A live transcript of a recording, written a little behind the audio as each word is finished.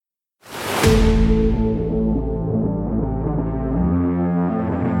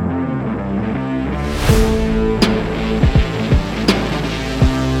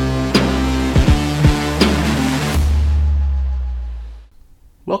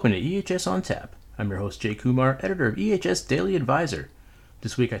Welcome to EHS on Tap. I'm your host Jay Kumar, editor of EHS Daily Advisor.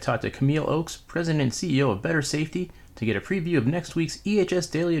 This week I talked to Camille Oakes, president and CEO of Better Safety, to get a preview of next week's EHS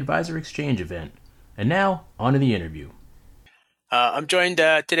Daily Advisor Exchange event. And now, on to the interview. I'm joined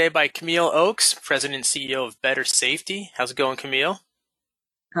today by Camille Oakes, president and CEO of Better Safety. How's it going, Camille?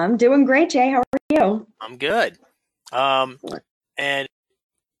 I'm doing great, Jay. How are you? I'm good. And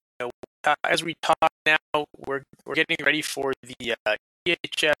as we talk now, we're getting ready for the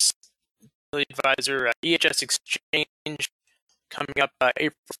EHS Daily Advisor EHS Exchange coming up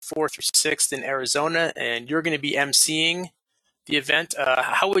April 4th through 6th in Arizona, and you're going to be emceeing the event.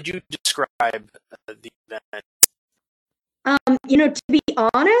 How would you describe the event? To be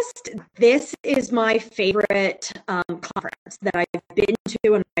honest, this is my favorite conference that I've been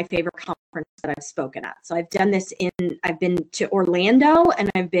to and my favorite conference that I've spoken at. So I've been to Orlando and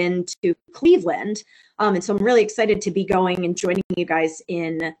I've been to Cleveland. And so I'm really excited to be going and joining you guys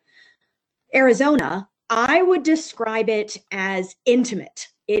in Arizona. I would describe it as intimate.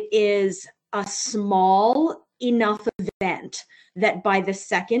 It is a small enough event that by the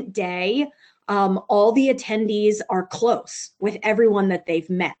second day, all the attendees are close with everyone that they've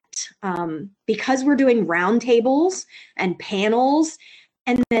met. Because we're doing roundtables and panels,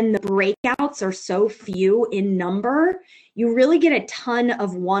 and then the breakouts are so few in number, you really get a ton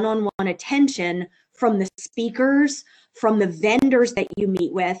of one-on-one attention from the speakers, from the vendors that you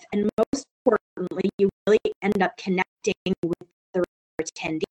meet with, and most importantly, you really end up connecting with the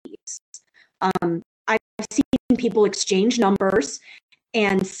attendees. I've seen people exchange numbers,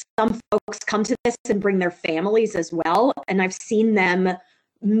 and some folks come to this and bring their families as well. And I've seen them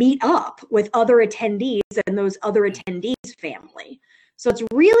meet up with other attendees and those other attendees' family. So it's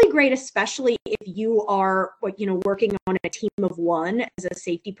really great, especially if you are, working on a team of one as a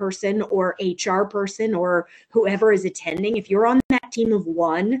safety person or HR person or whoever is attending. If you're on that team of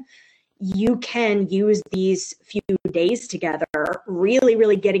one, you can use these few days together, really,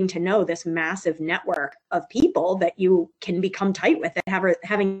 really getting to know this massive network of people that you can become tight with and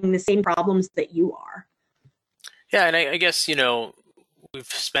having the same problems that you are. Yeah, and I guess, we've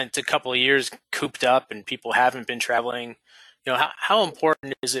spent a couple of years cooped up and people haven't been traveling. How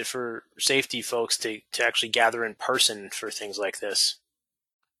important is it for safety folks to actually gather in person for things like this?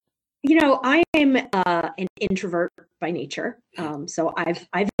 I am an introvert by nature, so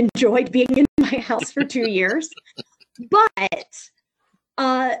I've enjoyed being in my house for 2 years, but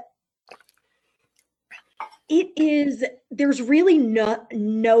there's really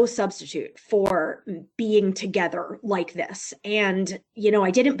no substitute for being together like this. And, I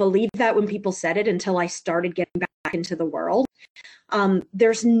didn't believe that when people said it until I started getting back into the world.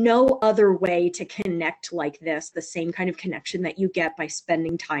 There's no other way to connect like this, the same kind of connection that you get by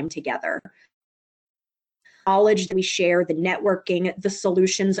spending time together. Knowledge that we share, the networking, the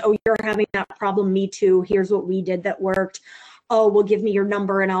solutions. Oh, you're having that problem, me too. Here's what we did that worked. Oh, well, give me your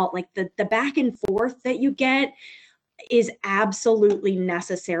number and I'll the back and forth that you get is absolutely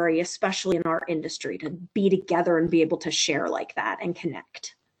necessary, especially in our industry, to be together and be able to share like that and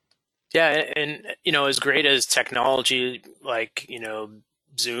connect. Yeah, and as great as technology like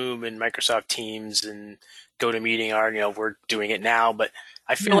Zoom and Microsoft Teams and GoToMeeting are, we're doing it now, but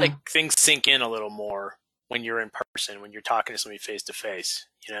I feel like things sink in a little more when you're in person, when you're talking to somebody face to face,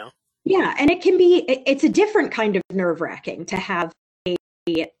 Yeah, and it's a different kind of nerve-wracking to have a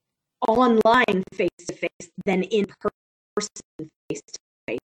online face-to-face than in person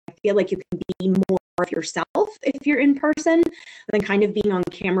face-to-face. I feel like you can be more of yourself if you're in person, and then kind of being on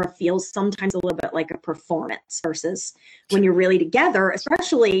camera feels sometimes a little bit like a performance versus when you're really together,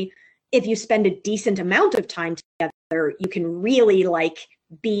 especially if you spend a decent amount of time together, you can really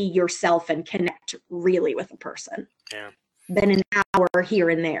be yourself and connect really with a person. Yeah. Than an hour here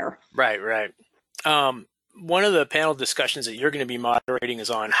and there. Right. One of the panel discussions that you're going to be moderating is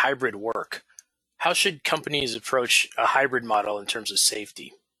on hybrid work. How should companies approach a hybrid model in terms of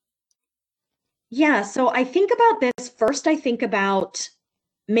safety? Yeah, so I think about this. First, I think about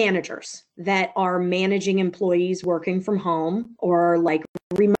managers that are managing employees working from home or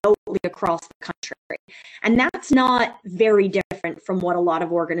remotely across the country. And that's not very different from what a lot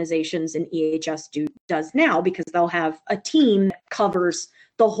of organizations in EHS does now, because they'll have a team that covers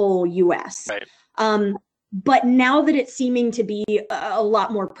the whole US. Right. But now that it's seeming to be a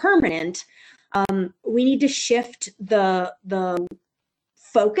lot more permanent, we need to shift the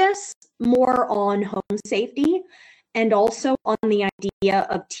focus more on home safety and also on the idea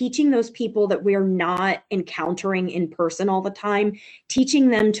of teaching those people that we're not encountering in person all the time, teaching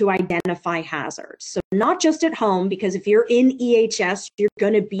them to identify hazards. So not just at home, because if you're in EHS, you're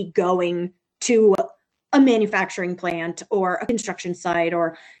going to be going to a manufacturing plant or a construction site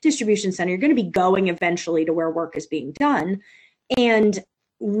or distribution center. You're going to be going eventually to where work is being done. And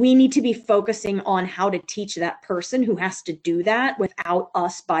we need to be focusing on how to teach that person who has to do that without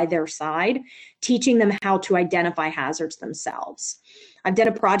us by their side, teaching them how to identify hazards themselves. I've done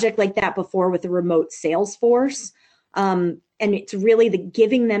a project like that before with a remote sales force. And it's really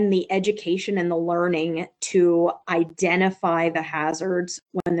giving them the education and the learning to identify the hazards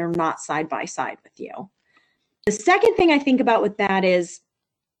when they're not side by side with you. The second thing I think about with that is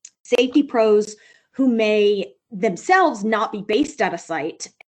safety pros who may themselves not be based at a site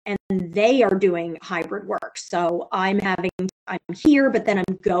and they are doing hybrid work. So I'm here, but then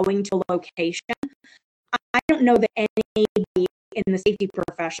I'm going to a location. I don't know that anybody in the safety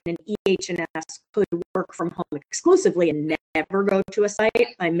profession in EH&S could work from home exclusively and never go to a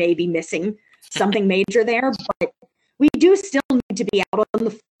site. I may be missing something major there, but we do still need to be out on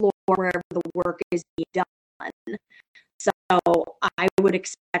the floor wherever the work is being done. So I would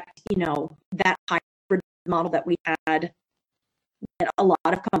expect, that hybrid model that we had, that a lot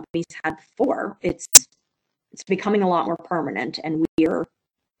of companies had before, it's becoming a lot more permanent, and we're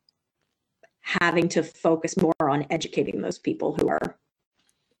having to focus more on educating those people who are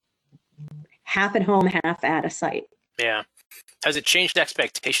half at home, half at a site. Yeah. Has it changed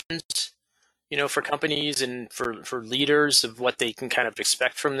expectations, for companies and for leaders of what they can kind of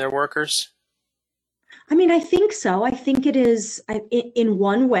expect from their workers? I mean, I think so. I think it is, in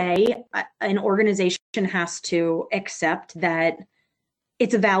one way, an organization has to accept that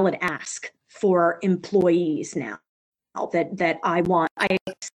it's a valid ask for employees now, that I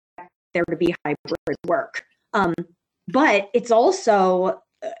expect there to be hybrid work. But it's also,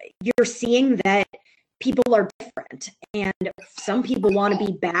 you're seeing that people are different, and some people want to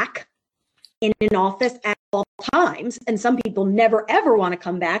be back in an office at all times, and some people never ever want to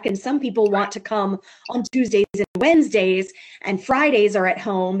come back, and some people want to come on Tuesdays and Wednesdays, and Fridays are at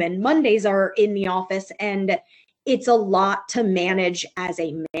home, and Mondays are in the office, and it's a lot to manage as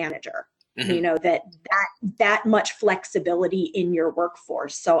a manager. That much flexibility in your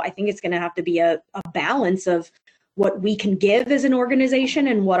workforce. So I think it's going to have to be a balance of what we can give as an organization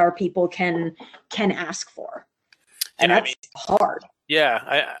and what our people can ask for. And that's hard.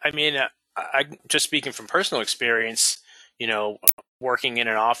 Yeah. I mean, I just speaking from personal experience, working in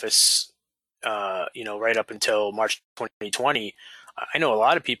an office, right up until March 2020, I know a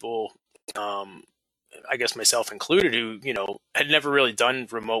lot of people, I guess myself included, who, had never really done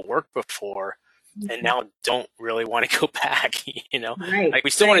remote work before and now don't really want to go back, Right, like we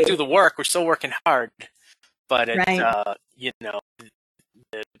still want to do the work. We're still working hard, but it's,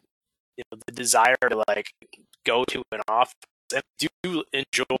 the desire to go to an office and do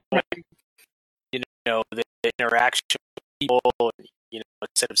enjoy, the interaction with people,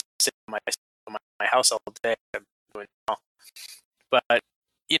 instead of sitting in my house all day, I'm doing now. But,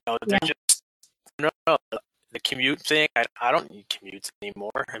 they're just, no, the commute thing, I don't need commutes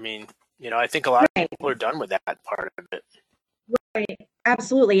anymore. I mean, I think a lot of people are done with that part of it. Right.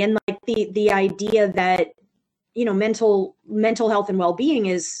 Absolutely. And the idea that, mental health and well-being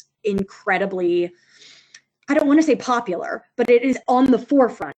is incredibly, I don't want to say popular, but it is on the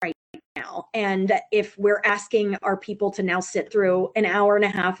forefront right now. And if we're asking our people to now sit through an hour and a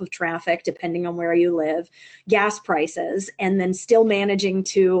half of traffic, depending on where you live, gas prices, and then still managing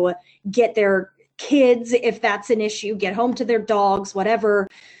to get their kids, if that's an issue, get home to their dogs, whatever,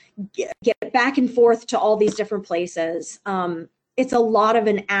 get back and forth to all these different places. It's a lot of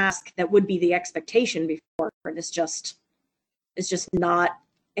an ask that would be the expectation before, and it's just not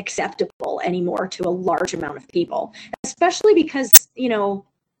acceptable anymore to a large amount of people, especially because,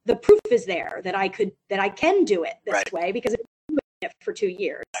 the proof is there that I can do it this way because I've been doing it for 2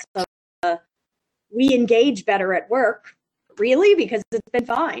 years. So we engage better at work, really, because it's been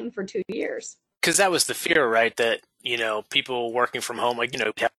fine for 2 years. Because that was the fear, right? That, people working from home,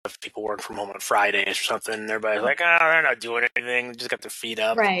 have people work from home on Fridays or something, and everybody's like, oh, they're not doing anything. They just got their feet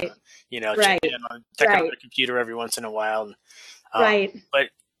up. Right. Checking on the computer every once in a while. And,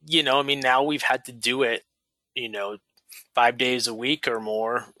 But, now we've had to do it, 5 days a week or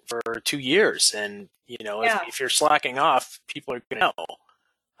more for 2 years. And, if you're slacking off, people are going to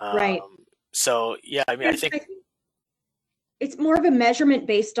know. So, yeah, I think it's more of a measurement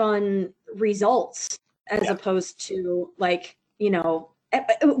based on results as opposed to when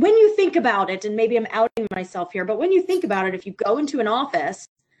you think about it, and maybe I'm outing myself here, but when you think about it, if you go into an office,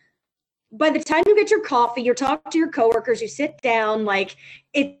 by the time you get your coffee, you talk to your coworkers, you sit down,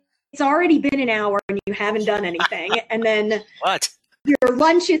 it's already been an hour and you haven't done anything. And then what? Your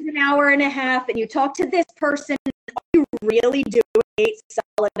lunch is an hour and a half and you talk to this person. Are you really doing 8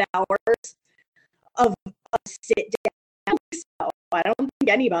 solid hours of a sit down. So I don't think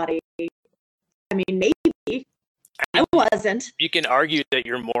anybody, I mean, maybe I wasn't. You can argue that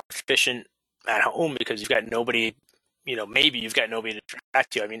you're more efficient at home because you've got nobody, maybe you've got nobody to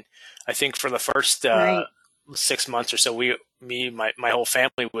distract you. I mean, I think for the first Right. 6 months or so, my whole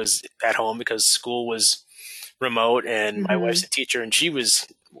family was at home because school was remote and my wife's a teacher and she was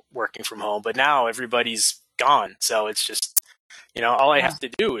working from home. But now everybody's gone. So it's just, all I have to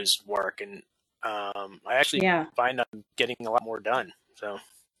do is work. And I actually find I'm getting a lot more done. So.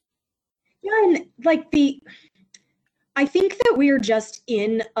 Yeah, and like I think that we're just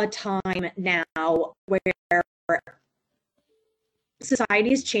in a time now where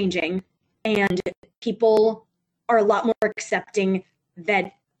society is changing and people are a lot more accepting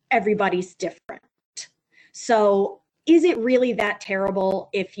that everybody's different. So is it really that terrible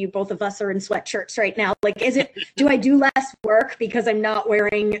if both of us are in sweatshirts right now? Like, do I do less work because I'm not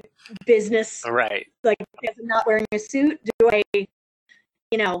wearing business? Right. Like, because I'm not wearing a suit?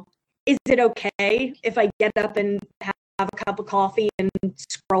 Is it okay if I get up and have a cup of coffee and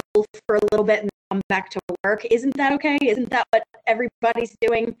scroll for a little bit and come back to work? Isn't that okay? Isn't that what everybody's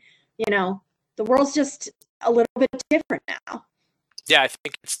doing? The world's just a little bit different now. Yeah, I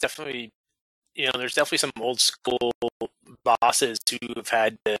think it's definitely, there's definitely some old school bosses who have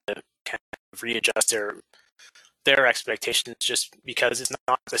had to kind of readjust their expectations just because it's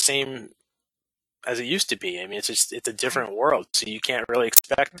not the same as it used to be. I mean, it's a different world, so you can't really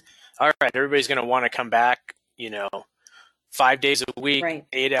expect, all right, everybody's going to want to come back, 5 days a week, Right.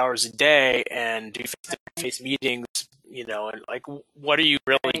 8 hours a day, and do face-to-face meetings, and like, what are you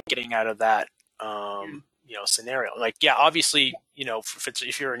really getting out of that, scenario? Like, yeah, obviously,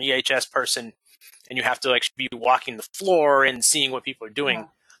 if you're an EHS person and you have to like be walking the floor and seeing what people are doing,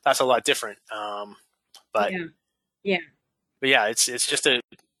 that's a lot different. But yeah, it's just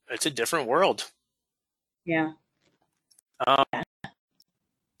it's a different world. Yeah.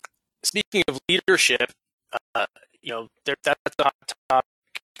 Speaking of leadership, that's a hot topic.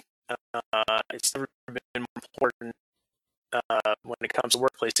 It's never been more important when it comes to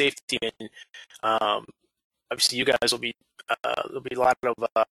workplace safety. And obviously, you guys will be there'll be a lot of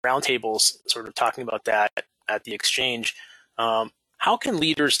roundtables sort of talking about that at the exchange. How can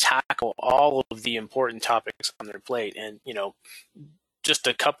leaders tackle all of the important topics on their plate? And just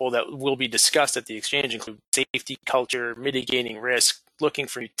a couple that will be discussed at the exchange include safety culture, mitigating risk, looking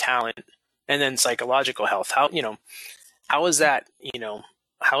for new talent, and then psychological health. How is that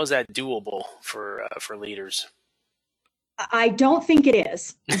doable for leaders? I don't think it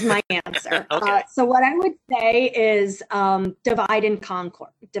is my answer. Okay. So what I would say is divide and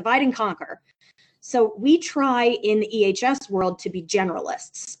conquer. So we try in the EHS world to be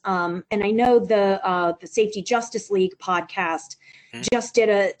generalists. And I know the Safety Justice League podcast just did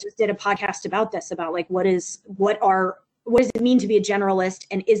a podcast about this, about like what does it mean to be a generalist,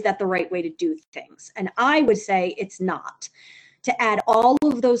 and is that the right way to do things? And I would say it's not. To add all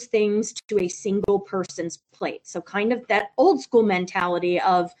of those things to a single person's plate. So kind of that old school mentality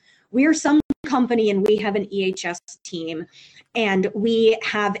of, we're some company and we have an EHS team, and we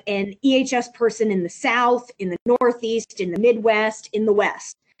have an EHS person in the South, in the Northeast, in the Midwest, in the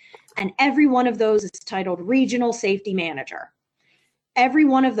West. And every one of those is titled Regional Safety Manager. Every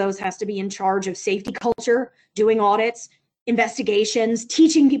one of those has to be in charge of safety culture, doing audits, investigations,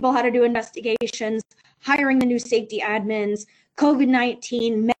 teaching people how to do investigations, hiring the new safety admins,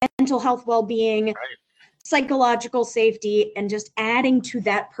 COVID-19, mental health well-being, Right. psychological safety, and just adding to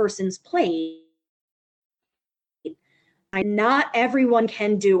that person's plate. And not everyone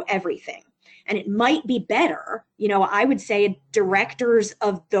can do everything. And it might be better, I would say directors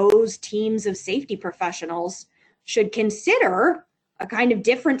of those teams of safety professionals should consider a kind of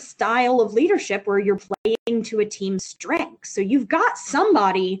different style of leadership where you're playing to a team's strengths. So you've got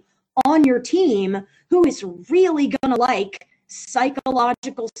somebody on your team who is really going to like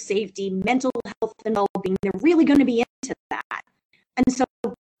psychological safety, mental health and well-being. They're really going to be into that. And so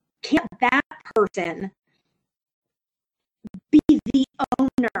can't that person be the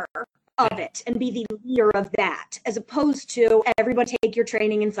owner of it and be the leader of that, as opposed to everybody take your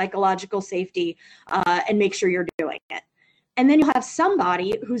training in psychological safety and make sure you're doing it? And then you'll have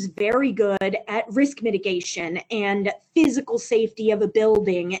somebody who's very good at risk mitigation and physical safety of a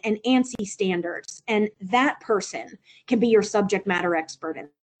building and ANSI standards. And that person can be your subject matter expert in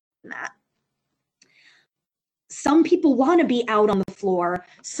that. Some people want to be out on the floor.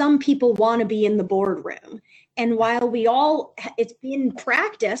 Some people want to be in the boardroom. And while it's been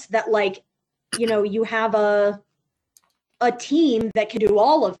practice that you have a team that can do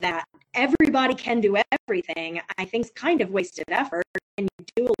all of that, everybody can do everything, I think it's kind of wasted effort. and you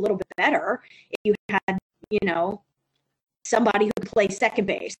do a little bit better if you had, you know, somebody who can play second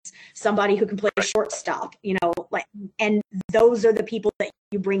base, somebody who can play shortstop, you know, like, and those are the people that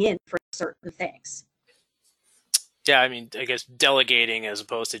you bring in for certain things. Yeah, I mean, I guess delegating as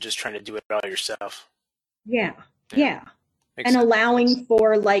opposed to just trying to do it all yourself. Yeah. Makes And sense. allowing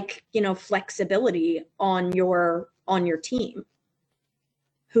for, like, you know, flexibility on your team.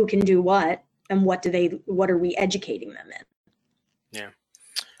 Who can do what, and what are we educating them in? Yeah.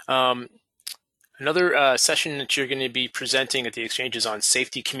 Another session that you're going to be presenting at the exchange is on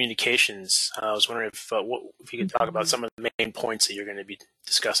safety communications. I was wondering if you could talk about some of the main points that you're going to be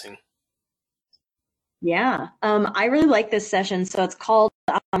discussing. Yeah, I really like this session. So it's called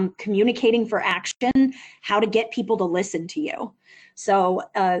Communicating for Action, How to Get People to Listen to You. So,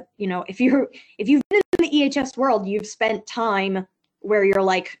 you know, if you've been in the EHS world, you've spent time where you're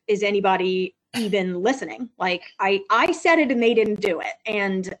like, is anybody even listening? Like, I said it and they didn't do it.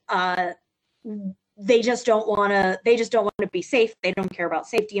 And they just don't want to be safe. They don't care about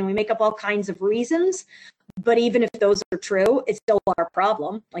safety. And we make up all kinds of reasons. But even if those are true, it's still our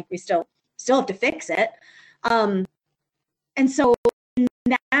problem. Like, we still have to fix it. And so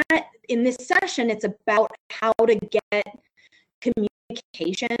in this session, it's about how to get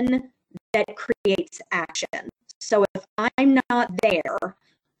communication that creates action. So if I'm not there,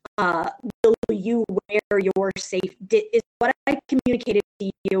 will you wear your safety? Is what I communicated to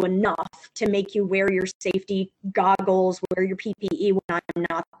you enough to make you wear your safety goggles, wear your PPE when I'm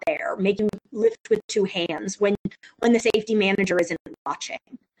not there, make you lift with two hands when the safety manager isn't watching?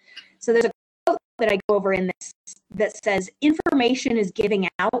 So there's a quote that I go over in this that says, information is giving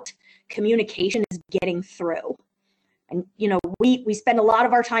out, communication is getting through. And, you know, we spend a lot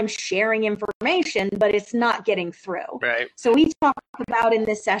of our time sharing information, but it's not getting through. Right. So we talk about in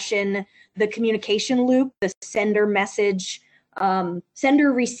this session the communication loop, the sender,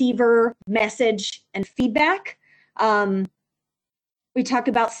 receiver, message, and feedback. We talk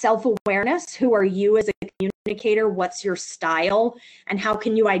about self-awareness. Who are you as a communicator? What's your style? And how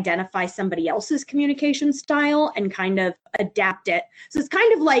can you identify somebody else's communication style and kind of adapt it? So it's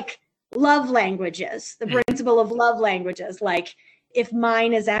kind of like love languages, the principle of love languages. Like, if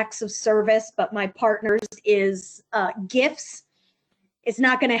mine is acts of service, but my partner's is gifts, it's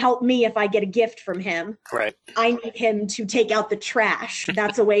not going to help me if I get a gift from him. Right. I need him to take out the trash.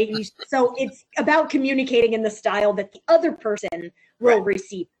 That's a way. So it's about communicating in the style that the other person will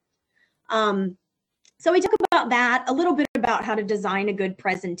receive. So we talk about that, a little bit about how to design a good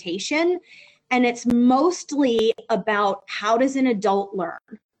presentation. And it's mostly about, how does an adult learn?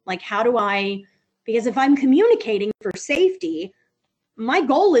 Like, because if I'm communicating for safety, my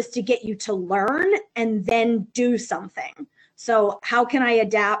goal is to get you to learn and then do something. So how can I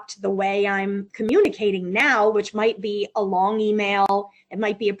adapt the way I'm communicating now, which might be a long email, it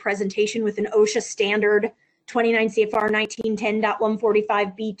might be a presentation with an OSHA standard, 29 CFR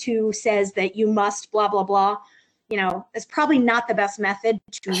 1910.145B2 says that you must blah, blah, blah. You know, it's probably not the best method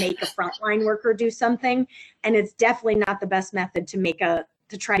to make a frontline worker do something. And it's definitely not the best method to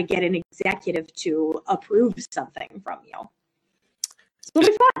try to get an executive to approve something from you. It'll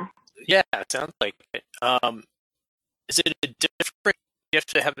be fun. Yeah, it sounds like it. Is it you have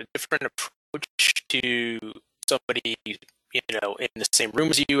to have a different approach to somebody, you know, in the same room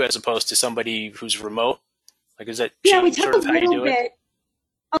as you, as opposed to somebody who's remote? Like, is that we talk a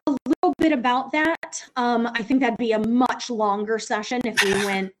little bit about that. I think that'd be a much longer session if we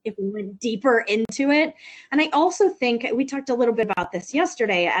went deeper into it. And I also think we talked a little bit about this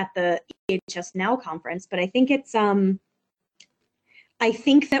yesterday at the EHS Now conference, but I think it's I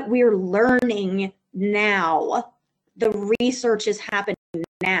think that we're learning now. The research is happening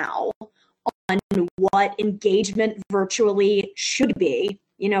now on what engagement virtually should be.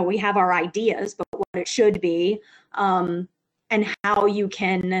 You know, we have our ideas, but what it should be, and how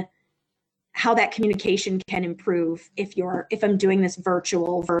that communication can improve if I'm doing this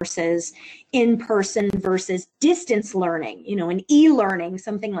virtual versus in person versus distance learning, you know, an e-learning,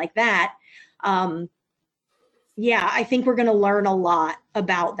 something like that. Yeah, I think we're going to learn a lot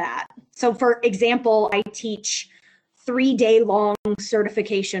about that. So for example, I teach 3-day-long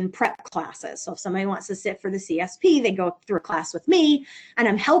certification prep classes. So if somebody wants to sit for the CSP, they go through a class with me, and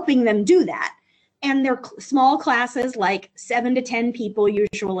I'm helping them do that. And they're small classes, like 7 to 10 people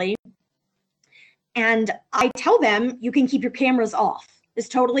usually. And I tell them, you can keep your cameras off. It's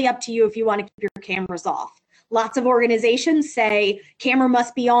totally up to you if you want to keep your cameras off. Lots of organizations say, camera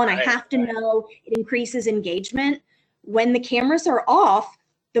must be on, I have to know, it increases engagement. When the cameras are off,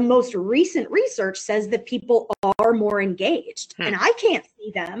 the most recent research says that people are more engaged. And I can't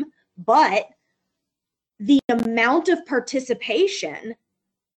see them, but the amount of participation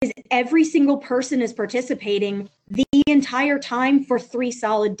is every single person is participating the entire time for 3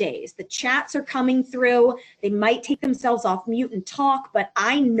 solid days. The chats are coming through. They might take themselves off mute and talk, but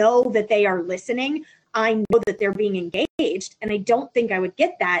I know that they are listening. I know that they're being engaged, and I don't think I would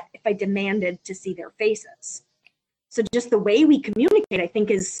get that if I demanded to see their faces. So just the way we communicate, I think,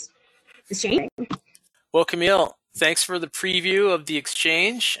 is changing. Well, Camille, thanks for the preview of the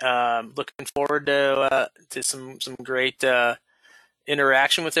exchange. Looking forward to some great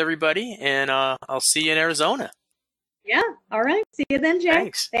interaction with everybody, and I'll see you in Arizona. Yeah. All right. See you then, Jay.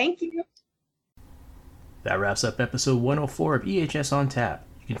 Thanks. Thank you. That wraps up episode 104 of EHS on Tap.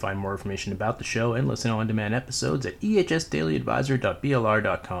 You can find more information about the show and listen to on-demand episodes at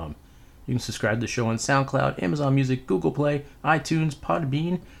ehsdailyadvisor.blr.com. You can subscribe to the show on SoundCloud, Amazon Music, Google Play, iTunes,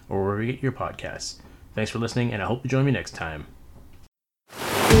 Podbean, or wherever you get your podcasts. Thanks for listening, and I hope you join me next time.